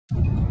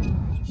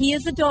He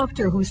is a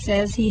doctor who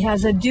says he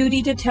has a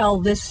duty to tell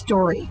this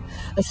story,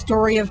 a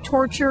story of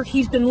torture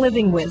he's been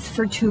living with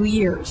for 2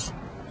 years.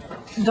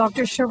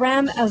 Dr.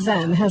 Zahra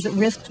Kazemi has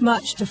risked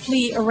much to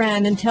flee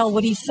Iran and tell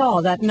what he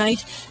saw that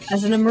night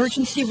as an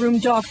emergency room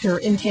doctor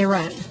in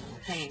Tehran.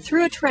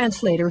 Through a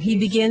translator, he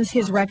begins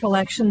his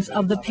recollections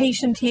of the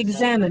patient he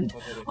examined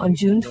on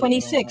June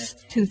 26,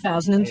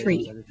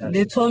 2003.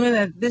 They told me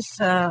that this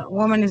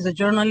woman is a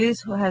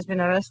journalist who has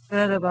been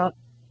arrested about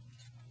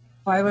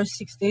 5 or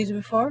 6 days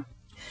before.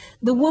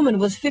 The woman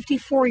was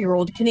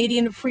 54-year-old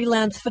Canadian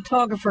freelance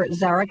photographer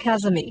Zahra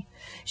Kazemi.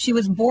 She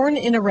was born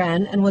in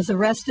Iran and was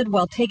arrested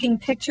while taking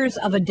pictures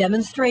of a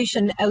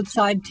demonstration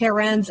outside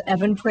Tehran's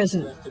Evin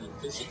prison.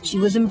 She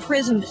was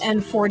imprisoned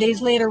and 4 days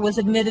later was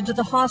admitted to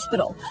the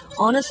hospital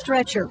on a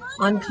stretcher,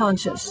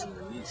 unconscious.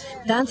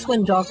 That's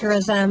when Dr.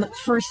 Kazemi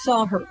first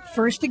saw her,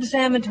 first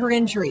examined her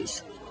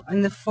injuries.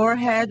 On the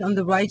forehead, on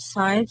the right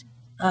side,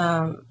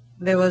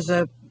 there was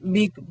a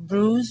big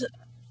bruise.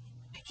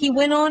 He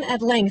went on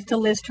at length to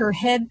list her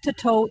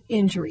head-to-toe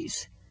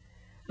injuries: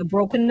 a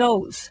broken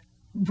nose,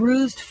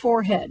 bruised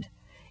forehead,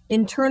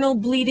 internal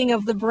bleeding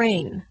of the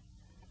brain,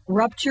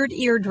 ruptured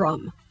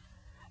eardrum,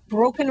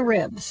 broken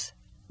ribs,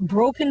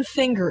 broken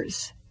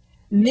fingers,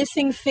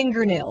 missing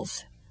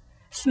fingernails,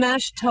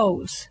 smashed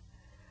toes,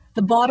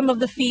 the bottom of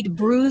the feet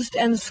bruised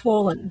and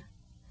swollen,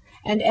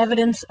 and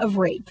evidence of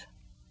rape.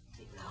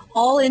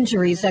 All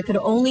injuries that could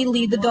only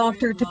lead the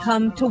doctor to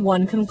come to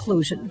one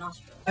conclusion.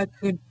 I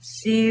could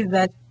see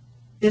that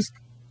this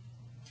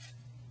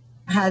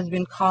has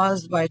been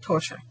caused by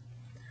torture.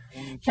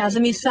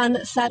 Kazemi's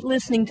son sat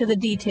listening to the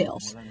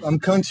details. I'm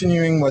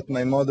continuing what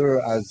my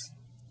mother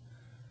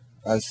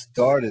has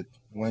started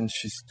when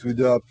she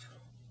stood up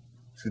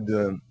to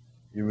the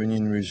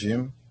Iranian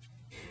regime.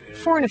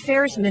 Foreign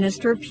Affairs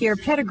Minister Pierre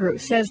Pettigrew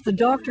says the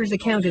doctor's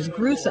account is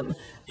gruesome,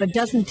 but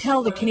doesn't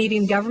tell the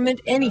Canadian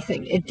government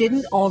anything it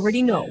didn't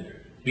already know.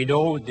 We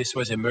know this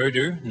was a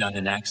murder, not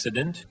an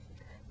accident.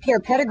 Pierre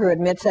Pettigrew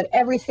admits that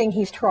everything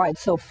he's tried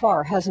so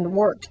far hasn't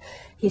worked.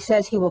 He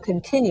says he will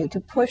continue to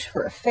push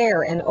for a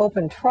fair and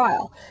open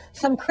trial.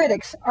 Some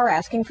critics are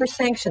asking for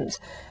sanctions,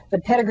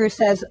 but Pettigrew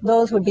says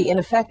those would be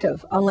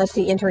ineffective unless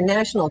the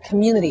international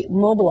community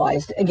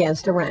mobilized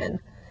against Iran.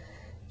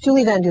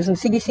 Julie Van Dusen,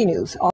 CBC News.